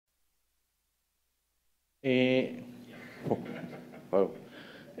Oh, oh.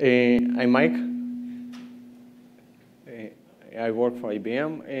 I'm Mike. I work for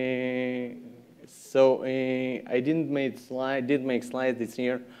IBM. I did make slides this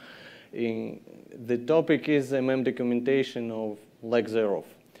year. The topic is MM documentation of Leg Zerov.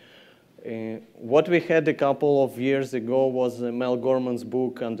 What we had a couple of years ago was Mel Gorman's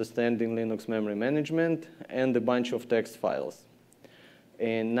book, Understanding Linux Memory Management, and a bunch of text files.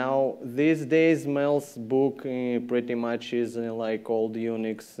 And now, these days, Mel's book pretty much is like all the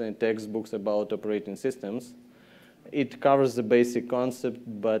Unix textbooks about operating systems. It covers the basic concept,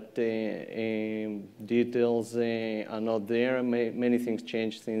 but details are not there. Many things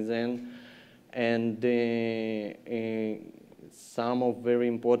changed since then. And some of very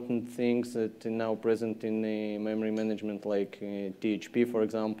important things that are now present in memory management, like THP, for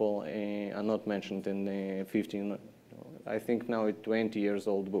example, are not mentioned in 15, I think now a 20 years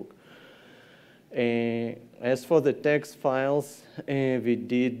old book. As for the text files, we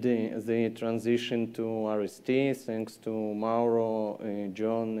did the transition to RST, thanks to Mauro,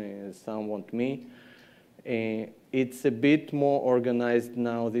 John, somewhat me. It's a bit more organized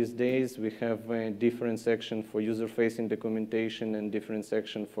now these days. We have a different section for user-facing documentation and different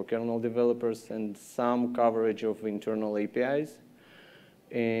section for kernel developers and some coverage of internal APIs.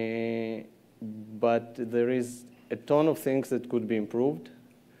 But there is a ton of things that could be improved.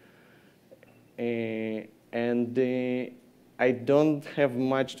 And I don't have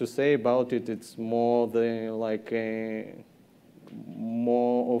much to say about it. It's more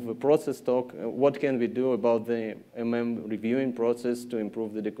more of a process talk. What can we do about the MM reviewing process to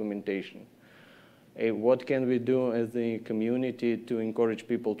improve the documentation? What can we do as a community to encourage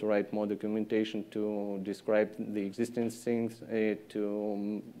people to write more documentation, to describe the existing things,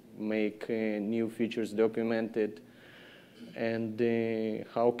 to make new features documented? And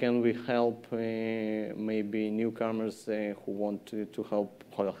how can we help maybe newcomers who want to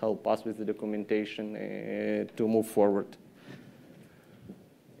help us with the documentation to move forward?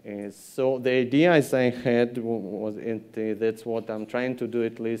 So the idea as I had was, that's what I'm trying to do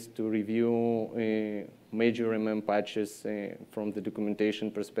at least, to review major MM patches from the documentation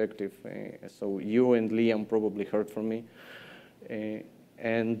perspective. So you and Liam probably heard from me.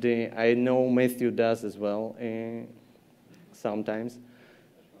 And I know Matthew does as well sometimes.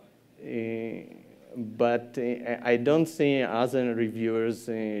 But I don't see other reviewers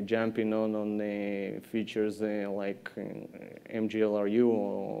jumping on features like MGLRU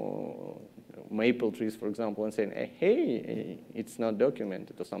or Maple Trees, for example, and saying, hey, it's not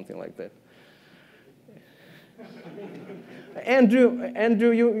documented or something like that.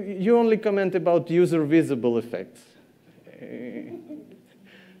 Andrew, you only comment about user visible effects. The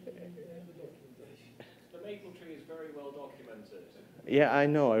Maple Tree is very well documented. Yeah, I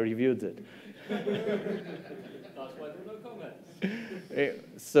know, I reviewed it. That's why there are no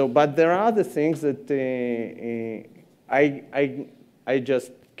comments. But there are other things that I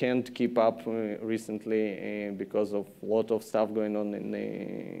just can't keep up recently because of a lot of stuff going on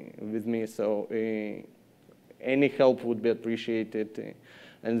with me. So any help would be appreciated.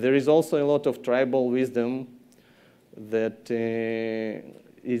 And there is also a lot of tribal wisdom that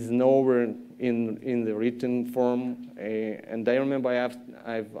is nowhere in the written form. And I remember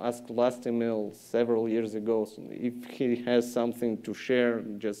I've asked last email several years ago if he has something to share,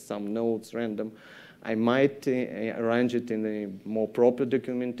 just some notes, random. I might arrange it in a more proper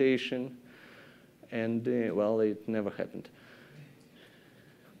documentation. And, well, it never happened.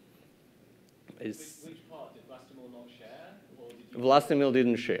 Which part? Did Vlastimil not share? Or did you... Vlastimil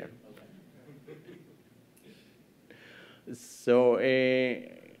didn't share. Okay. So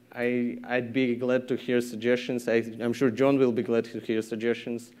I'd be glad to hear suggestions. I'm sure John will be glad to hear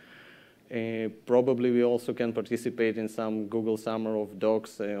suggestions. Probably we also can participate in some Google Summer of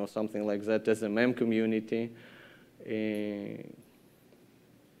Docs or something like that as a MEM community.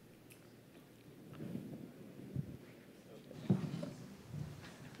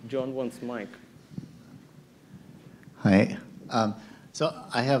 John wants mic. Hi. So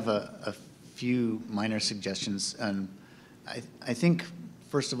I have a few minor suggestions. I think,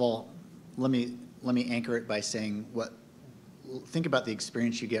 first of all, let me anchor it by saying think about the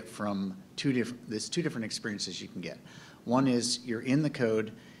experience you get from there's two different experiences you can get. One is you're in the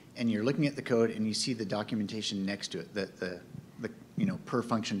code and you're looking at the code and you see the documentation next to it, the per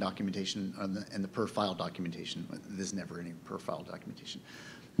function documentation and the per file documentation. There's never any per file documentation.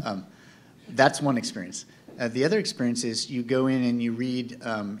 That's one experience. The other experience is you go in and you read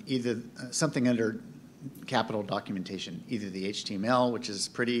either something under capital documentation, either the HTML, which is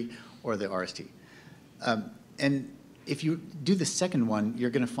pretty, or the RST. And if you do the second one, you're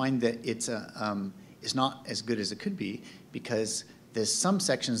going to find that it's is not as good as it could be, because there's some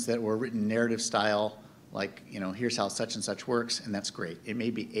sections that were written narrative style, like, you know, here's how such and such works, and that's great. It may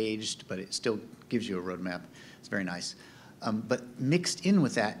be aged, but it still gives you a roadmap. It's very nice. But mixed in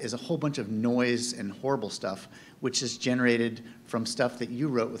with that is a whole bunch of noise and horrible stuff, which is generated from stuff that you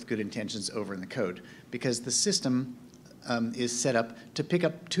wrote with good intentions over in the code. Because the system is set up to pick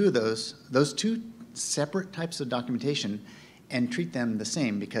up two of those two separate types of documentation and treat them the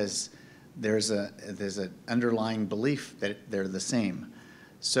same, because there's an underlying belief that they're the same.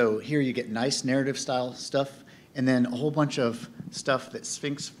 So here you get nice narrative style stuff, and then a whole bunch of stuff that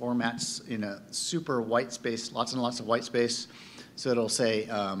Sphinx formats in a super white space, lots and lots of white space. So it'll say,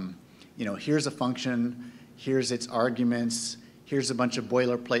 you know, here's a function, here's its arguments, here's a bunch of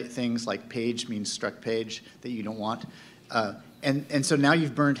boilerplate things like page means struct page that you don't want. And so now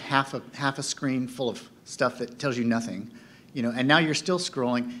you've burned half a screen full of stuff that tells you nothing, you know, and now you're still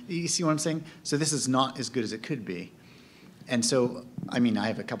scrolling. You see what I'm saying? So this is not as good as it could be. And so, I mean, I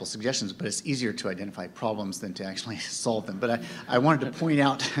have a couple suggestions, but it's easier to identify problems than to actually solve them. But I wanted to point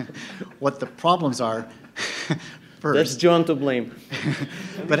out what the problems are first. That's John to blame.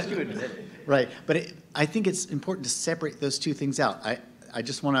 But, right, but I think it's important to separate those two things out. I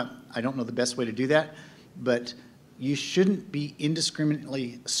just want to, I don't know the best way to do that, but you shouldn't be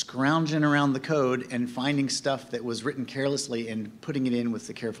indiscriminately scrounging around the code and finding stuff that was written carelessly and putting it in with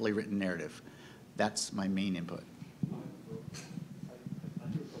the carefully written narrative. That's my main input.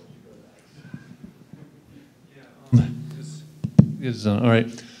 All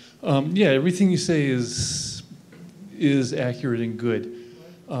right. Yeah, everything you say is accurate and good.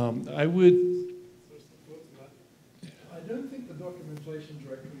 I would. I don't think the documentation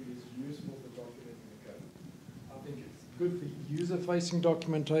directory is useful for documenting the code. I think it's good for user-facing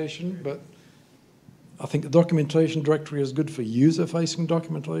documentation, but I think the documentation directory is good for user-facing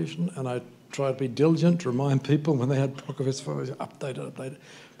documentation, and I try to be diligent to remind people when they had Procoffice files, update it. But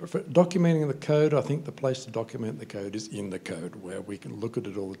for documenting the code, I think the place to document the code is in the code, where we can look at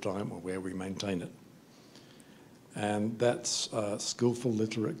it all the time or where we maintain it. And that's skillful,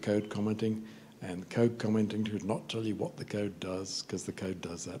 literate code commenting. And code commenting should not tell you what the code does, because the code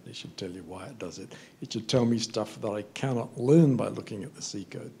does that. It should tell you why it does it. It should tell me stuff that I cannot learn by looking at the C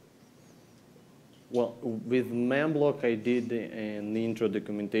code. Well, with Memblock, I did an intro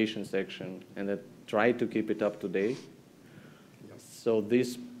documentation section, and I tried to keep it up to date. Yes. So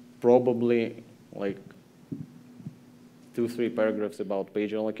this probably like 2-3 paragraphs about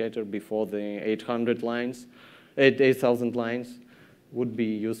page allocator before the 800 lines, 8,000 lines would be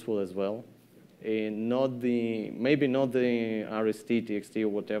useful as well. Maybe not the RST, TXT, or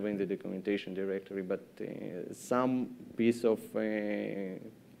whatever in the documentation directory, but some piece of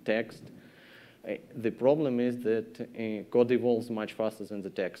text. The problem is that code evolves much faster than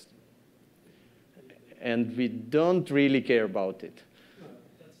the text. And we don't really care about it. No,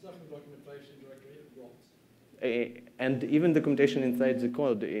 that stuff in documentation directory, it rots. And even documentation inside the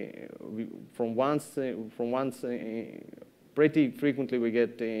code, pretty frequently we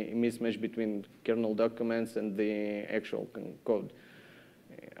get a mismatch between kernel documents and the actual code.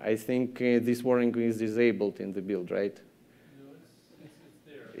 I think this warning is disabled in the build, right? No, it's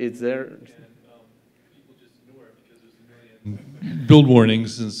there. It's there. And people just ignore it because there's a million build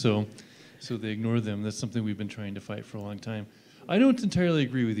warnings, and so they ignore them. That's something we've been trying to fight for a long time. I don't entirely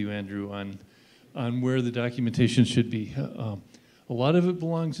agree with you, Andrew, on where the documentation should be. A lot of it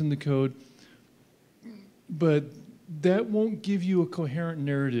belongs in the code, but that won't give you a coherent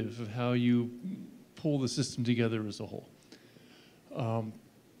narrative of how you pull the system together as a whole.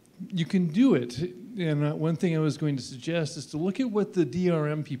 You can do it, and one thing I was going to suggest is to look at what the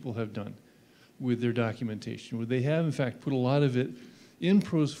DRM people have done with their documentation, where they have, in fact, put a lot of it in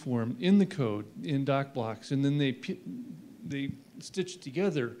prose form, in the code, in doc blocks, and then they stitch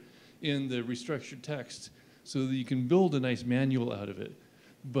together in the restructured text so that you can build a nice manual out of it.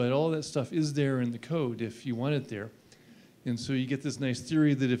 But all that stuff is there in the code if you want it there. And so you get this nice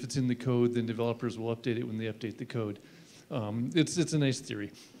theory that if it's in the code, then developers will update it when they update the code. It's a nice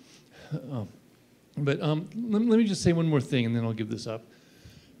theory. But let me just say one more thing, and then I'll give this up,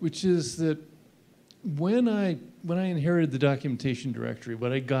 which is that when I inherited the documentation directory,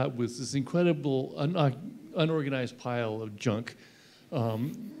 what I got was this incredible unorganized pile of junk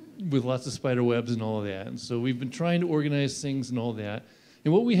with lots of spider webs and all of that. And so we've been trying to organize things and all that.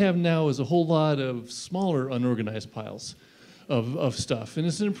 And what we have now is a whole lot of smaller unorganized piles of stuff. And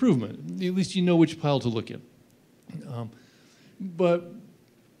it's an improvement. At least you know which pile to look at. But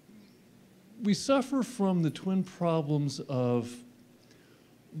we suffer from the twin problems of,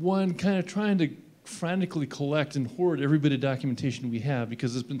 one, kind of trying to frantically collect and hoard every bit of documentation we have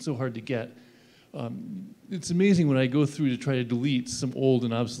because it's been so hard to get. It's amazing when I go through to try to delete some old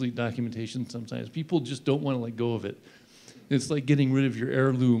and obsolete documentation sometimes. People just don't want to let go of it. It's like getting rid of your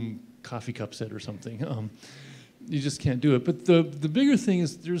heirloom coffee cup set or something. You just can't do it. But the bigger thing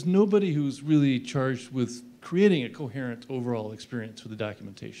is there's nobody who's really charged with creating a coherent overall experience for the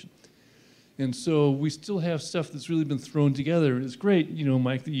documentation. And so we still have stuff that's really been thrown together. And it's great, you know,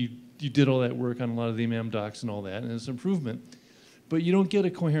 Mike, that you did all that work on a lot of the MAM docs and all that, and it's an improvement. But you don't get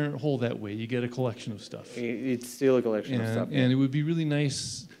a coherent whole that way. You get a collection of stuff. It's still a collection of stuff. And it would be really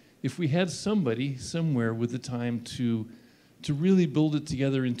nice if we had somebody somewhere with the time to really build it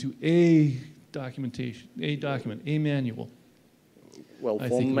together into a documentation, a document, a manual. Well,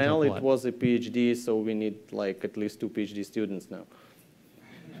 for Mel, it was a PhD, so we need like at least 2 PhD students now.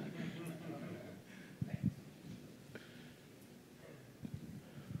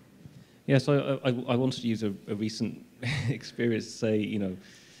 Yeah, so I wanted to use a recent experience to say, you know,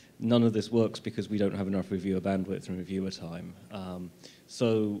 none of this works because we don't have enough reviewer bandwidth and reviewer time.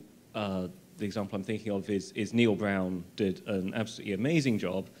 The example I'm thinking of is Neil Brown did an absolutely amazing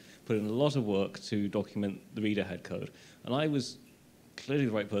job, put in a lot of work to document the reader head code. And I was clearly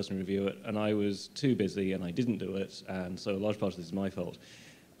the right person to review it, and I was too busy and I didn't do it, and so a large part of this is my fault.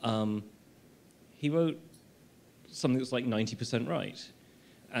 He wrote something that's like 90% right.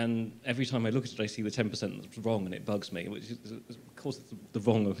 And every time I look at it, I see the 10% that's wrong, and it bugs me, which is, of course, it's the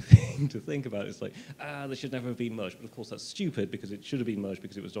wrong thing to think about. It's like, they should never have been merged. But of course, that's stupid, because it should have been merged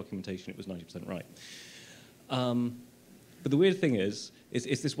because it was documentation, it was 90% right. But the weird thing is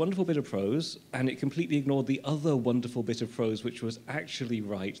this wonderful bit of prose, and it completely ignored the other wonderful bit of prose, which was actually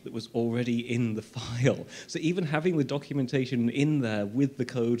right, that was already in the file. So even having the documentation in there with the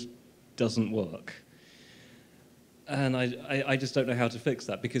code doesn't work. And I just don't know how to fix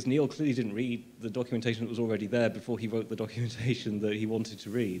that, because Neil clearly didn't read the documentation that was already there before he wrote the documentation that he wanted to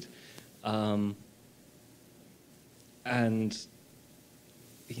read. And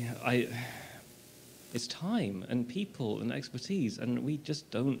yeah, it's time and people and expertise, and we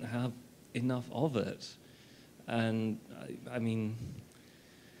just don't have enough of it. And I mean,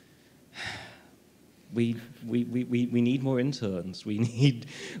 we need more interns. We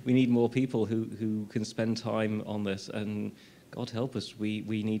need more people who can spend time on this. And God help us, we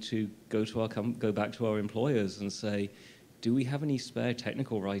need to go back to our employers and say, do we have any spare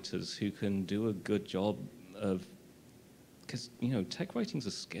technical writers who can do a good job of? Because tech writing's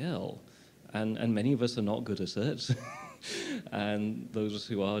a skill, and many of us are not good at it. And those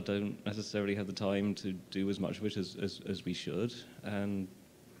who are don't necessarily have the time to do as much of it as we should. And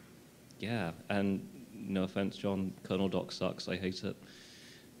yeah, and no offense, John, Kernel Doc sucks. I hate it.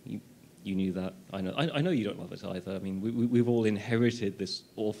 You knew that. I know you don't love it either. I mean, we've all inherited this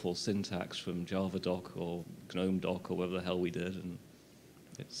awful syntax from Java Doc or GNOME Doc or whatever the hell we did, and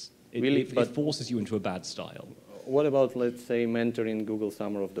it forces you into a bad style. What about, let's say, mentoring Google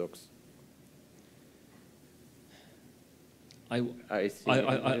Summer of Docs? I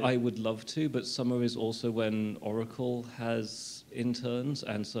would love to, but summer is also when Oracle has interns,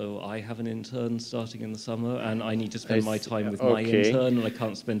 and so I have an intern starting in the summer, and I need to spend my time with my intern, and I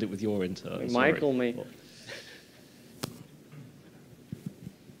can't spend it with your intern. Michael, may.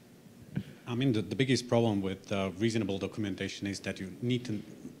 I mean, the biggest problem with reasonable documentation is that you need to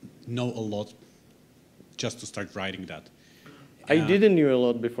know a lot just to start writing that. I didn't know a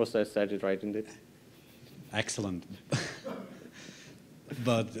lot before I started writing it. Excellent.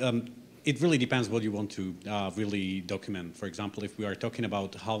 But it really depends what you want to really document. For example, if we are talking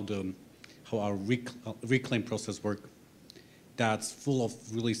about how our reclaim process works, that's full of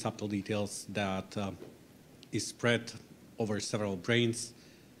really subtle details that is spread over several brains.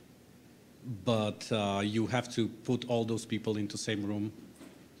 But you have to put all those people into the same room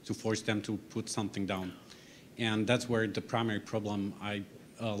to force them to put something down. And that's where the primary problem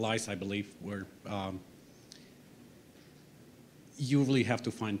lies, I believe, where you really have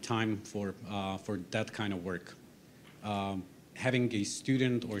to find time for that kind of work. Having a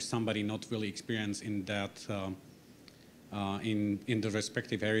student or somebody not really experienced in that in the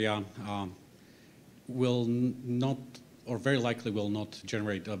respective area will not, or very likely will not,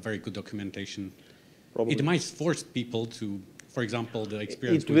 generate a very good documentation. Probably. It might force people to, for example, the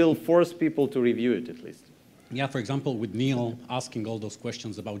experience. It will force people to review it at least. Yeah, for example, with Neil asking all those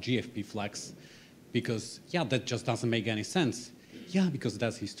questions about GFP flags, because yeah, that just doesn't make any sense. Yeah, because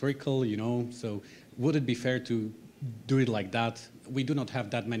that's historical, so would it be fair to do it like that? We do not have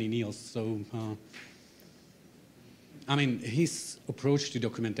that many Neils, so I mean, his approach to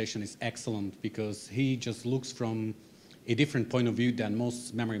documentation is excellent because he just looks from a different point of view than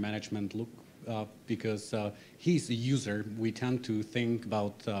most memory management look, because he's a user. We tend to think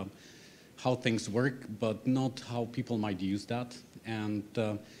about how things work, but not how people might use that. And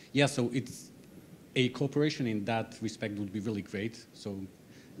yeah, so it's a cooperation in that respect would be really great. So,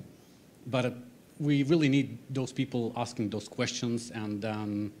 but we really need those people asking those questions and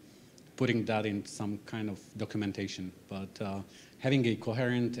then putting that in some kind of documentation. But having a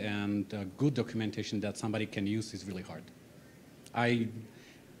coherent and good documentation that somebody can use is really hard.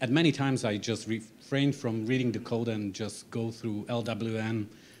 At many times, I just refrain from reading the code and just go through LWN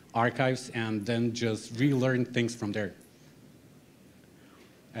archives and then just relearn things from there.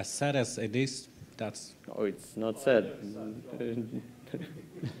 As sad as it is, that's... Oh, it's not sad.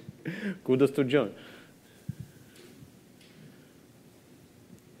 Kudos to John.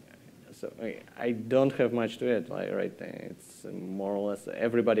 So I don't have much to add, right? It's more or less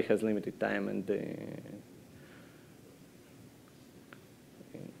everybody has limited time, and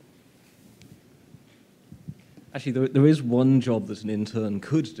Actually, there is one job that an intern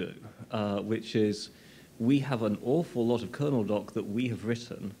could do, which is we have an awful lot of kernel doc that we have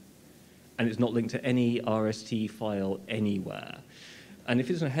written, and it's not linked to any RST file anywhere. And if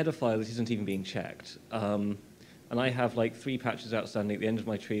it's in a header file, it isn't even being checked. And I have like 3 patches outstanding at the end of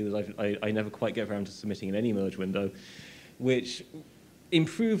my tree that I never quite get around to submitting in any merge window, which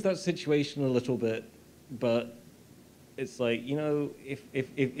improved that situation a little bit, but it's like, you know,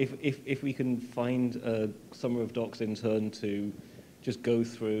 if we can find a Summer of Docs intern to just go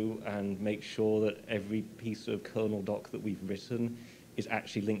through and make sure that every piece of kernel doc that we've written is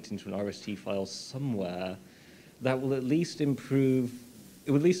actually linked into an RST file somewhere, that will at least improve,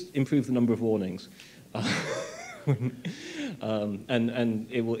 it will at least improve the number of warnings. And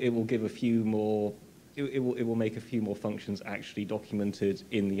it will give a few more, it will make a few more functions actually documented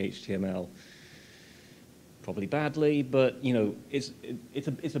in the HTML. Probably badly, but you know, it's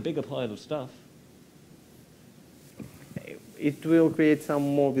a bigger pile of stuff. it will create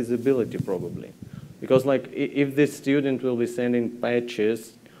some more visibility probably. Because like if the student will be sending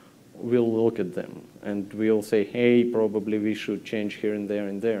patches, we'll look at them and we'll say, hey, probably we should change here and there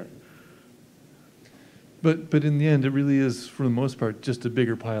and there. But in the end, it really is, for the most part, just a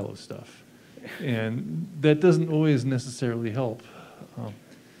bigger pile of stuff. And that doesn't always necessarily help.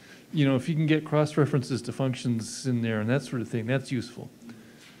 You know, if you can get cross-references to functions in there and that sort of thing, that's useful.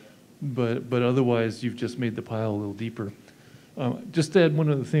 But otherwise, you've just made the pile a little deeper. Just to add one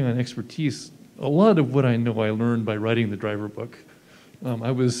other thing on expertise, a lot of what I know I learned by writing the driver book. I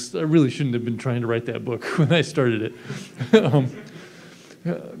really shouldn't have been trying to write that book when I started it.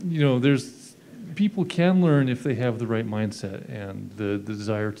 You know, people can learn if they have the right mindset and the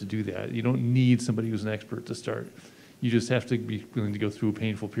desire to do that. You don't need somebody who's an expert to start. You just have to be willing to go through a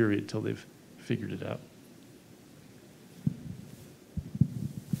painful period until they've figured it out.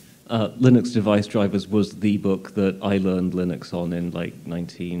 Linux Device Drivers was the book that I learned Linux on in like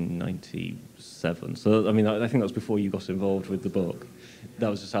 1997. So, I mean, I think that was before you got involved with the book. That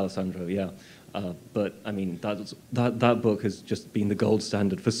was just Alessandro, yeah. But, I mean, that book has just been the gold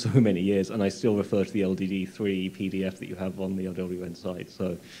standard for so many years, and I still refer to the LDD3 PDF that you have on the LWN site.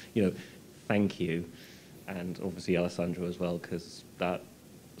 So, you know, thank you. And obviously Alessandro as well, because that's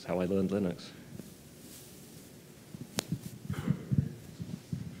how I learned Linux.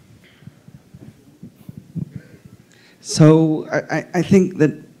 So I think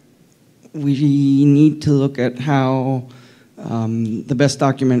that we need to look at how the best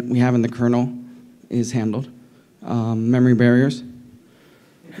document we have in the kernel is handled. Memory barriers.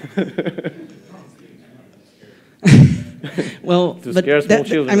 Well, but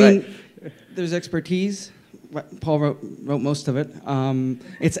I mean, there's expertise. Paul wrote most of it.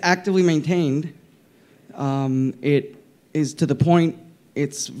 It's actively maintained. It is to the point.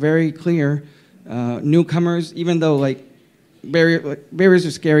 It's very clear. Newcomers, even though like barriers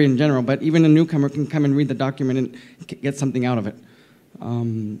are scary in general, but even a newcomer can come and read the document and get something out of it.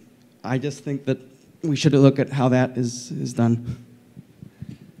 I just think that we should look at how that is done.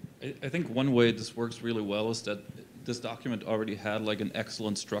 I think one way this works really well is that this document already had like an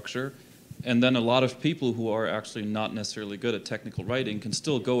excellent structure, and then a lot of people who are actually not necessarily good at technical writing can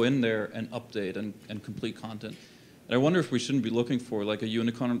still go in there and update and complete content. And I wonder if we shouldn't be looking for like a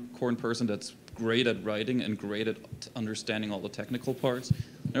unicorn person that's great at writing and great at understanding all the technical parts.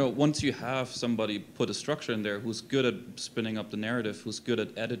 You know, once you have somebody put a structure in there who's good at spinning up the narrative, who's good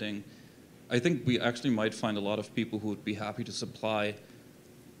at editing, I think we actually might find a lot of people who would be happy to supply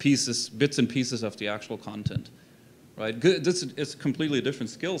bits and pieces of the actual content. Right? This is a completely different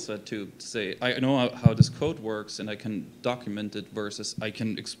skill set to say, I know how this code works and I can document it versus I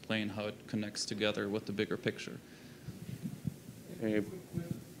can explain how it connects together with the bigger picture.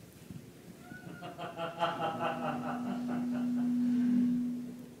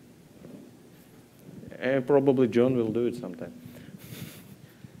 And probably John will do it sometime.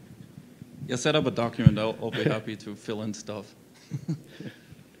 Yeah, set up a document. I'll be happy to fill in stuff.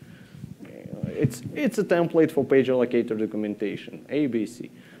 It's a template for page allocator documentation, A, B, C.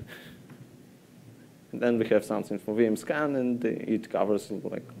 And then we have something for VM scan, and it covers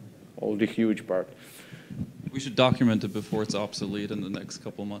like all the huge part. We should document it before it's obsolete in the next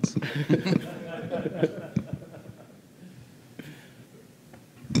couple months.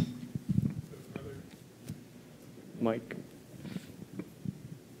 Mike.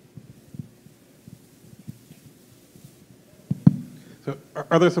 So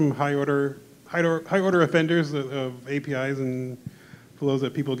are there some high order offenders of APIs and flows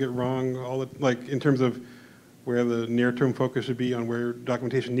that people get wrong, like in terms of where the near-term focus should be on where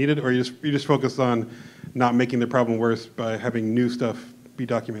documentation needed, or you just focus on not making the problem worse by having new stuff be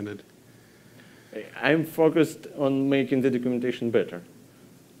documented? I'm focused on making the documentation better.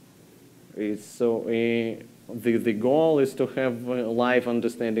 So the goal is to have live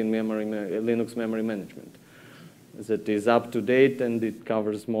understanding Linux memory management that is up to date and it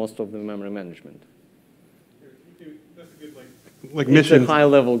covers most of the memory management. That's a good like mission. It's a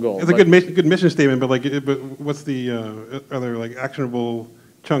high-level goal. It's a good mission statement, but what's the are there like actionable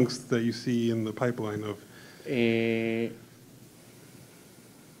chunks that you see in the pipeline of? The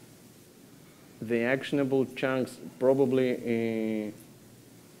actionable chunks probably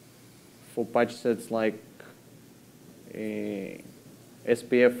for patch sets like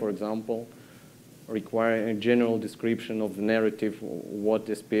SPF, for example, require a general description of the narrative, what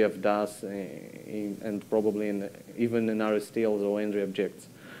SPF does, and probably even in RSTLs or Android objects.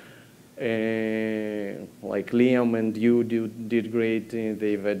 Like Liam and you did great.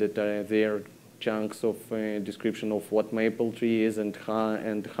 They've added their chunks of description of what maple tree is and how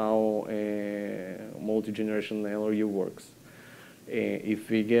multi-generation LRU works. If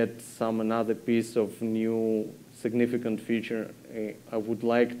we get another piece of new significant feature, I would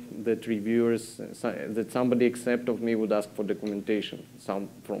like that reviewers, that somebody except of me would ask for documentation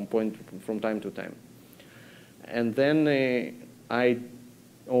from time to time. And then I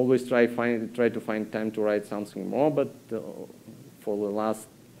always try to find time to write something more, but for the last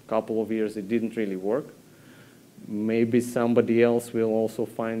couple of years it didn't really work. Maybe somebody else will also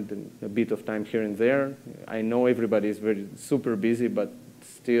find a bit of time here and there. I know everybody is super busy, but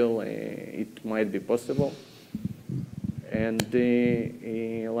still it might be possible. And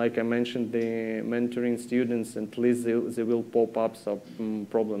like I mentioned, the mentoring students, at least they will pop up some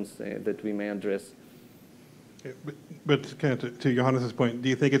problems that we may address. But kind of to Johannes' point, do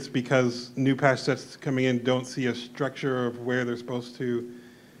you think it's because new patch sets coming in don't see a structure of where they're supposed to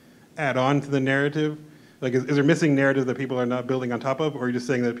add on to the narrative? Like, is there missing narrative that people are not building on top of, or are you just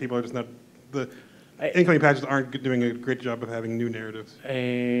saying that people are just not, the incoming patches aren't doing a great job of having new narratives?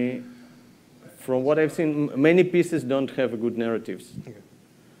 From what I've seen, many pieces don't have good narratives. Okay.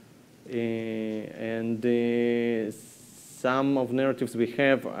 And some of narratives we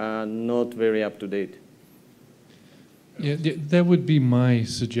have are not very up to date. Yeah, that would be my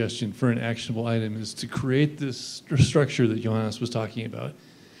suggestion for an actionable item, is to create this structure that Johannes was talking about.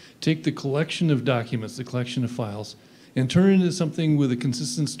 Take the collection of documents, the collection of files, and turn it into something with a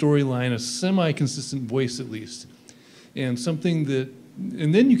consistent storyline, a semi-consistent voice at least, and something that,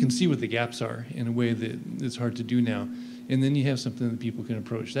 and then you can see what the gaps are in a way that it's hard to do now, and then you have something that people can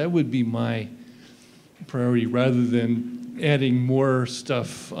approach. That would be my priority, rather than adding more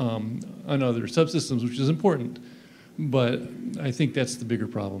stuff on other subsystems, which is important, but I think that's the bigger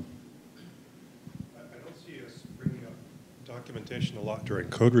problem. I don't see us bringing up documentation a lot during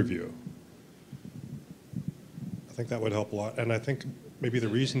code review. I think that would help a lot, and I think maybe the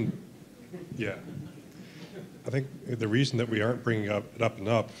reason, yeah, I think the reason that we aren't bringing it up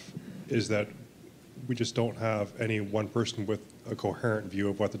enough is that we just don't have any one person with a coherent view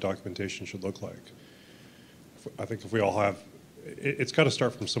of what the documentation should look like. I think if we all have, it's got to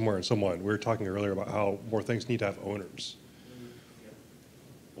start from somewhere and someone. We were talking earlier about how more things need to have owners.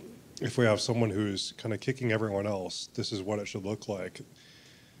 If we have someone who's kind of kicking everyone else, this is what it should look like.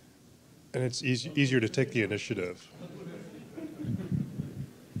 And it's easier to take the initiative.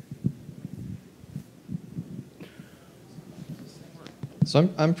 So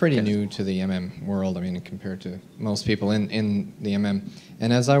I'm pretty new to the MM world, I mean, compared to most people in the MM.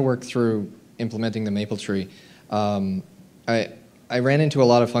 And as I worked through implementing the maple tree, I ran into a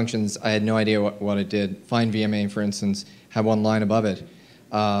lot of functions. I had no idea what it did. Find VMA, for instance, had one line above it.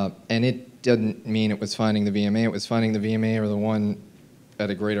 And it didn't mean it was finding the VMA. It was finding the VMA or the one at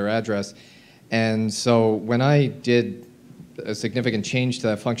a greater address. And so when I did a significant change to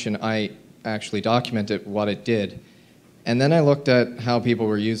that function, I actually documented what it did. And then I looked at how people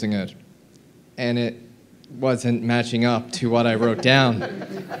were using it. And wasn't matching up to what I wrote down.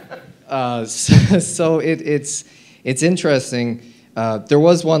 So it's interesting. There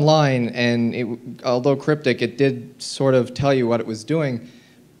was one line, and although cryptic, it did sort of tell you what it was doing,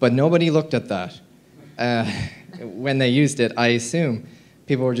 but nobody looked at that when they used it. I assume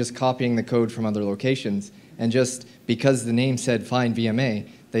people were just copying the code from other locations, and just because the name said find VMA,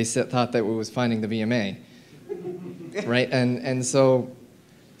 they thought that it was finding the VMA, right? And so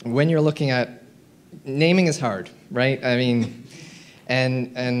when you're looking at naming is hard, right? I mean,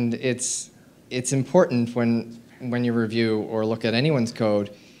 and it's important when you review or look at anyone's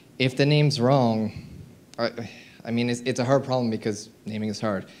code, if the name's wrong, I mean, it's a hard problem because naming is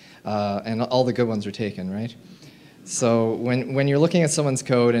hard, and all the good ones are taken, right? So when you're looking at someone's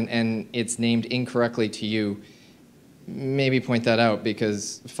code and it's named incorrectly to you, maybe point that out,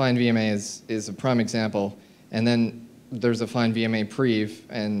 because find VMA is a prime example, and then there's a find VMA prev,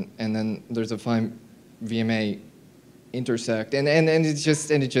 and then there's a find VMA intersect, and it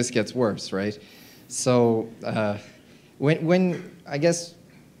just gets worse, right? So when I guess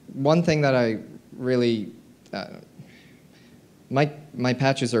one thing that I really my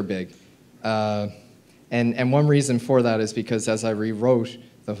patches are big, and one reason for that is because as I rewrote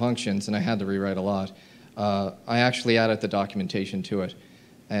the functions, and I had to rewrite a lot, I actually added the documentation to it,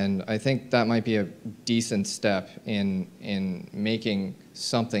 and I think that might be a decent step in making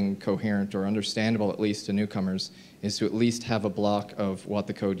something coherent or understandable, at least to newcomers, is to at least have a block of what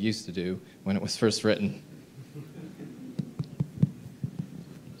the code used to do when it was first written.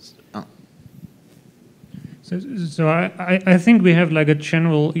 So I think we have like a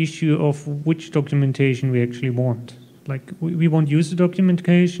general issue of which documentation we actually want. Like we want user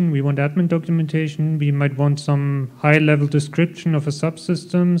documentation, we want admin documentation, we might want some high-level description of a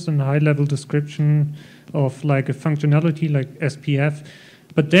subsystems and high-level description of like a functionality like SPF.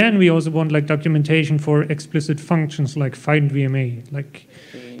 But then we also want like documentation for explicit functions like find VMA. Like,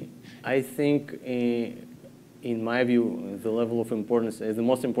 I think, in my view, the level of importance, the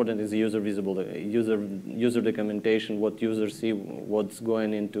most important is user visible, user documentation, what users see, what's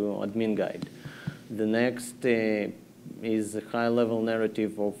going into admin guide. The next is a high-level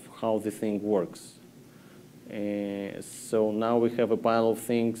narrative of how the thing works. So now we have a pile of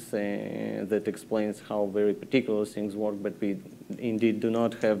things that explains how very particular things work, but we indeed do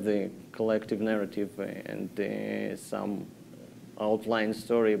not have the collective narrative and some outline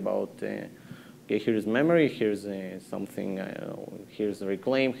story about, okay, here's memory, here's something, here's a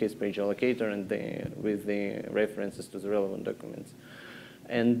reclaim, here's page allocator, and with the references to the relevant documents.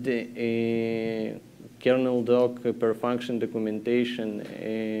 And kernel doc per function documentation,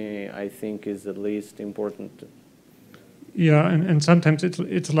 I think, is at least important. Yeah, and sometimes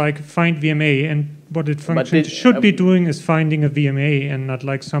it's like find VMA, and what it function should be doing is finding a VMA and not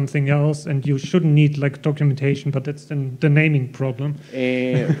like something else, and you shouldn't need like documentation, but that's the naming problem.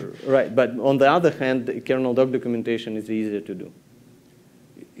 Right, but on the other hand, kernel doc documentation is easier to do.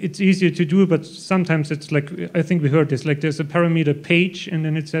 It's easier to do, but sometimes it's like, I think we heard this, like there's a parameter page, and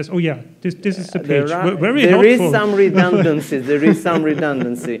then it says, oh yeah, this is the page. Very helpful. There is some redundancy. There is some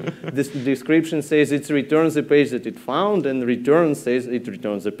redundancy. This description says it returns the page that it found, and return says it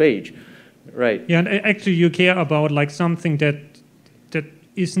returns the page. Right. Yeah, and actually you care about like something that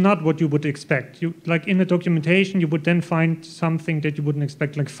is not what you would expect. You, like in the documentation, you would then find something that you wouldn't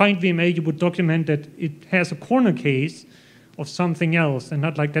expect. Like find VMA, you would document that it has a corner case of something else, and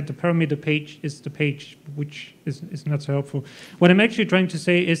not like that the parameter page is the page, which is not so helpful. What I'm actually trying to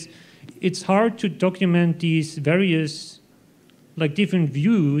say is it's hard to document these various like different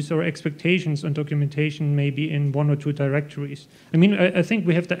views or expectations on documentation maybe in one or two directories. I mean, I think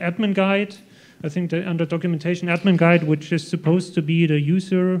we have the admin guide, I think the under documentation admin guide, which is supposed to be the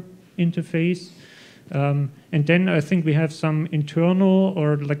user interface. And then I think we have some internal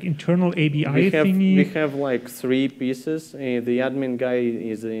or like internal ABI thingy. We have like three pieces. The admin guide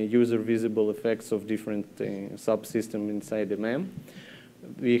is a user visible effects of different subsystems inside the MEM.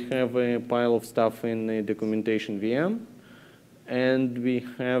 We have a pile of stuff in documentation VM, and we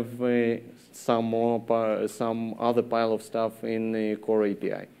have some other pile of stuff in core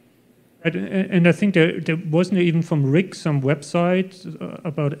API. And I think there wasn't even from Rick some website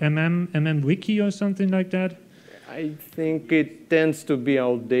about MM Wiki or something like that. I think it tends to be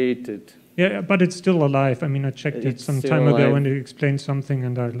outdated. Yeah, but it's still alive. I mean, I checked it some time ago, and it explained something,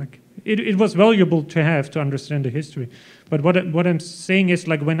 and I like it was valuable to have to understand the history. But what I'm saying is,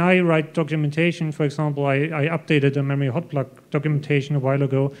 like when I write documentation, for example, I updated the memory hotplug documentation a while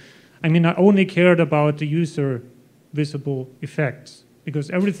ago. I mean, I only cared about the user visible effects,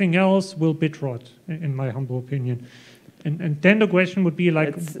 because everything else will bit rot, in my humble opinion. And then the question would be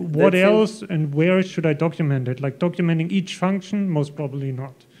like, what else and where should I document it? Like documenting each function? Most probably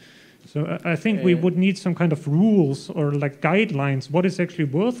not. So I think we would need some kind of rules or like guidelines. What is actually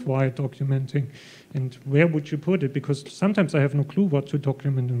worthwhile documenting, and where would you put it? Because sometimes I have no clue what to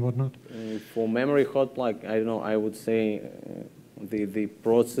document and what not. For memory hot plug, I don't know. I would say the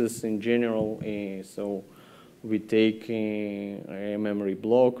process in general. So we take a memory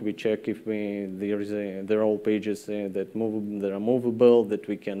block. We check if there are all pages that are movable, that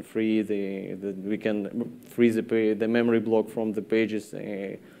we can free the memory block from the pages.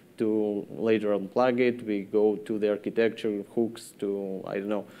 To later unplug it, we go to the architecture hooks to, I don't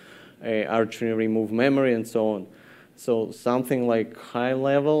know, arbitrarily remove memory and so on. So something like high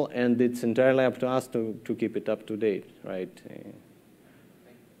level, and it's entirely up to us to keep it up to date, right?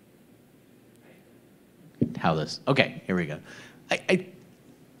 Okay, here we go. I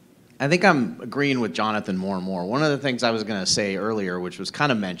think I'm agreeing with Jonathan more and more. One of the things I was going to say earlier, which was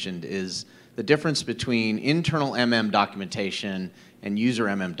kind of mentioned, is the difference between internal documentation and user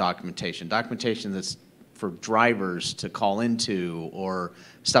documentation that's for drivers to call into or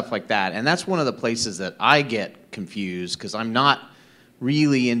stuff like that. And that's one of the places that I get confused because I'm not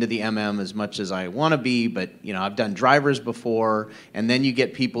really into the as much as I want to be, but I've done drivers before, and then you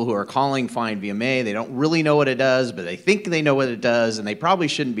get people who are calling Find VMA. They don't really know what it does, but they think they know what it does, and they probably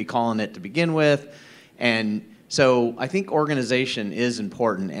shouldn't be calling it to begin with. And so I think organization is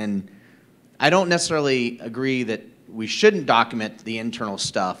important, and I don't necessarily agree that we shouldn't document the internal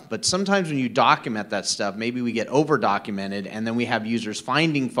stuff, but sometimes when you document that stuff, maybe we get over-documented, and then we have users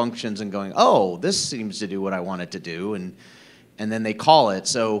finding functions and going, oh, this seems to do what I want it to do, and then they call it.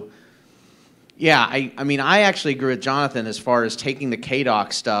 So, yeah, I mean, I actually agree with Jonathan as far as taking the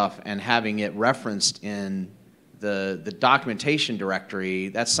KDoc stuff and having it referenced in the documentation directory.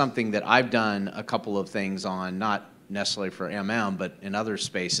 That's something that I've done a couple of things on, not necessarily for but in other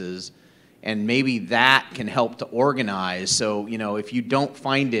spaces. And maybe that can help to organize. So, if you don't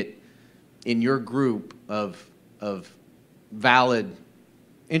find it in your group of valid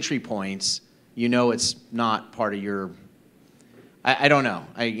entry points, it's not part of your, I don't know.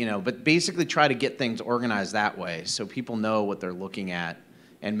 But basically try to get things organized that way so people know what they're looking at,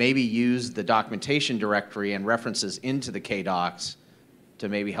 and maybe use the documentation directory and references into the KDocs to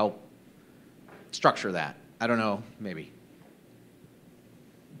maybe help structure that. I don't know, maybe.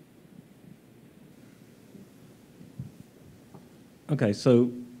 Okay, so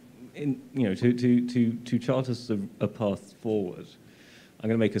to chart us a path forward, I'm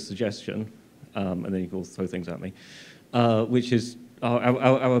going to make a suggestion, and then you can all throw things at me, which is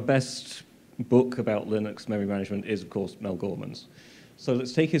our best book about Linux memory management is, of course, Mel Gorman's. So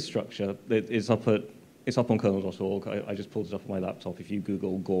let's take his structure. It's up on kernel.org. I just pulled it up on my laptop. If you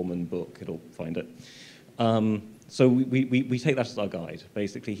Google Gorman book, it'll find it. So we take that as our guide.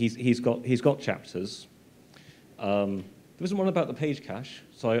 Basically, he's got chapters. There isn't one about the page cache,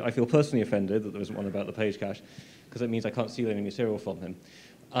 so I feel personally offended that there isn't one about the page cache, because it means I can't steal any material from him.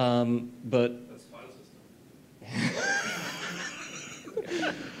 But that's file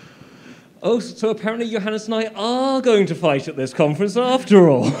system. Oh, so apparently Johannes and I are going to fight at this conference after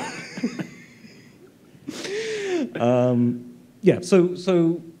all. Yeah,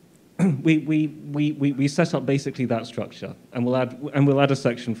 so we set up basically that structure, and we'll add a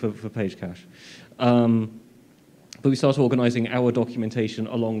section for page cache. But we start organizing our documentation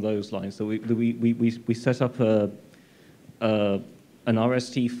along those lines. So we set up an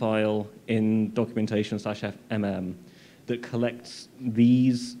RST file in documentation/mm that collects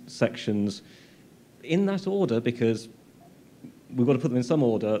these sections in that order, because we've got to put them in some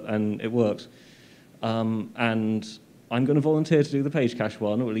order, and it works. And I'm going to volunteer to do the page cache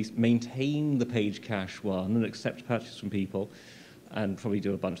one, or at least maintain the page cache one and accept patches from people, and probably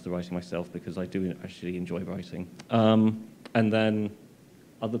do a bunch of the writing myself, because I do actually enjoy writing. And then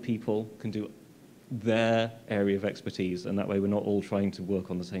other people can do their area of expertise, and that way we're not all trying to work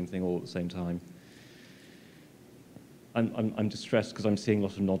on the same thing all at the same time. I'm distressed because I'm seeing a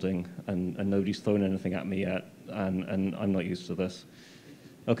lot of nodding, and nobody's thrown anything at me yet, and I'm not used to this.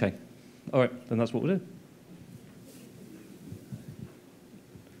 Okay, all right, then that's what we'll do.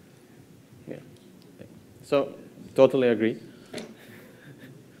 Yeah, so totally agree.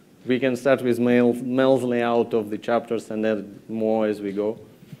 We can start with Mel's layout of the chapters and add more as we go.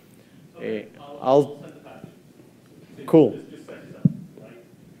 Okay, I'll send it back. Cool. Just set it up, like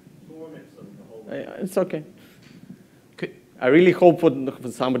 4 minutes of the whole. It's okay. I really hope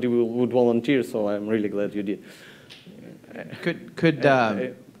somebody would volunteer, so I'm really glad you did.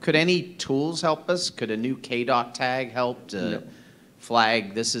 Could any tools help us? Could a new KDoc tag help to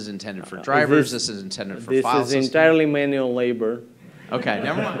flag, this is intended for drivers, this is intended for file This is system? entirely manual labor. Okay,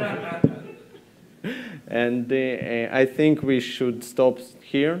 never mind. And I think we should stop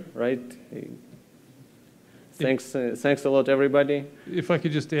here, right? Thanks a lot, everybody. If I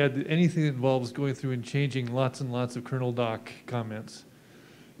could just add that anything that involves going through and changing lots and lots of kernel doc comments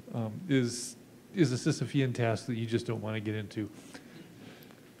is a Sisyphean task that you just don't want to get into.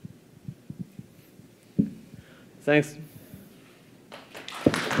 Thanks.